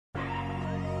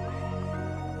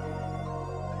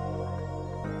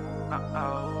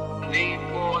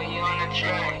LeeBoy on the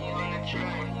track.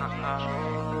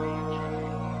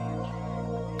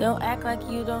 Don't act like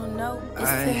you don't know. It's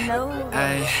Sinode.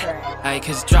 Ay,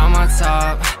 cause drop my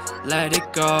top, let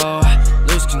it go.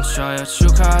 Lose control, your true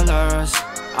colors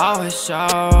always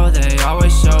show. They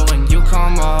always show when you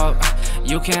come up.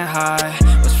 You can't hide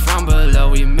what's from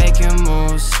below. We making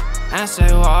moves and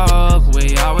say walk.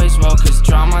 We always walk, cause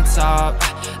drop my top,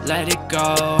 let it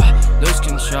go. Lose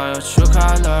control, your true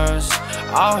colors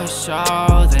always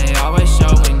show. They always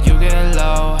show when you get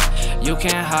low. You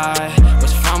can't hide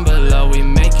what's from below. We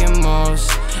making moves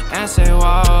and say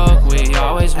walk. We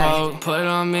always walk. Put it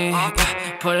on me,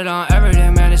 put it on every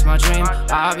day, man, it's my dream.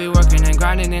 I'll be working and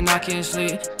grinding and I can't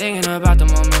sleep, thinking about the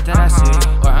moment that I see.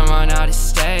 Where I'm on all the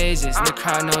stages, the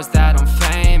crowd knows that I'm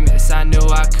famous. I knew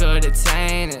I could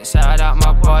attain it. Shout out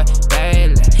my boy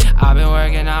Baylen. I've been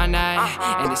working all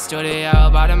night in the studio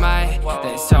by the mic.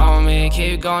 They told me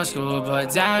keep going school,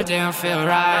 but damn, it didn't feel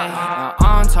right. Now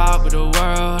on top of the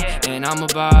world, and I'm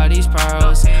about these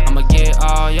pearls. I'ma get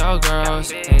all your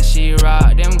girls, and she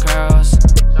rock them curls.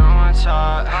 So much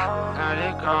talk, let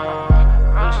it go.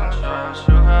 Lose control,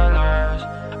 true colors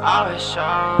always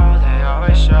show. They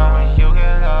always show when you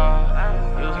get low.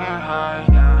 You can't hide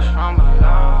what's from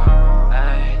below.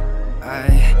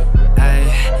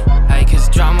 Ay, cause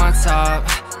drop my top,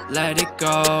 let it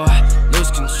go.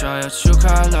 Lose control, your true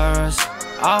colors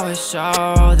always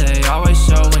show. They always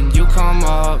show when you come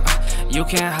up. You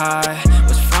can't hide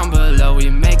what's from below. We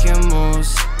making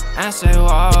moves and say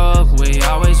walk. We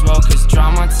always walk, cause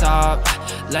drop my top,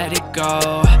 let it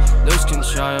go. Lose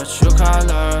control, your true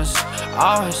colors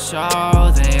always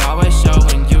show. They always show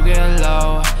when you get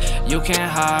low. You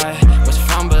can't hide what's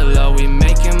from below. We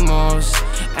making moves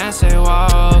and say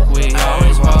walk. We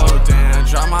always walk. Damn,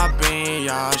 drop my bean,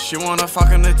 y'all. She wanna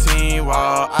fuck in the team,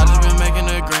 wow. I just been making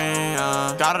it green,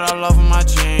 got it all over my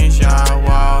jeans, yeah,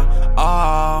 wow.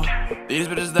 Oh, these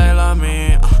bitches, they love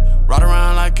me. Ride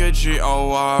around like a G, oh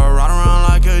wow. Ride around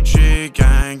like a G,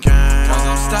 gang, gang. Cause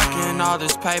I'm stacking all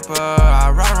this paper, I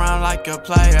ride around like a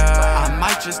player. I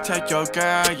might just take your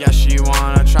girl, yeah, she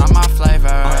wanna try my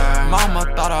flavor. Mama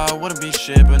thought I wouldn't be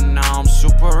shit, but now I'm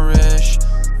super rich.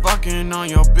 Fucking on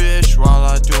your bitch while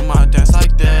I do my dance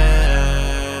like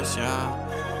this,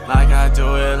 yeah. Like I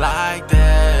do it like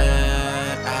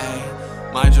that,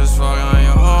 ayy. Might just fuck on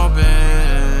your whole bitch.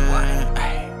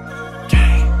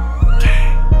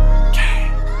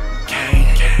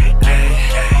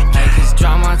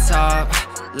 Top,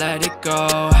 let it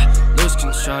go. Lose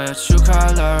control, your true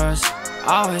colors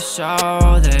always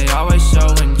show. They always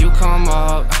show when you come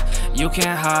up. You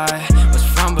can't hide what's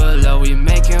from below. We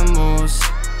making moves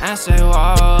and say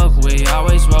walk. We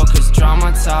always walk, cause drop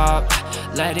my top,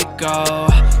 let it go.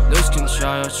 Lose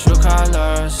control, your true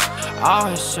colors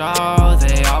always show.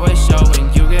 They always show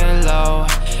when you get low.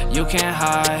 You can't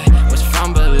hide what's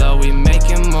from below. We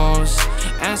making moves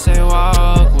and say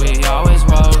walk.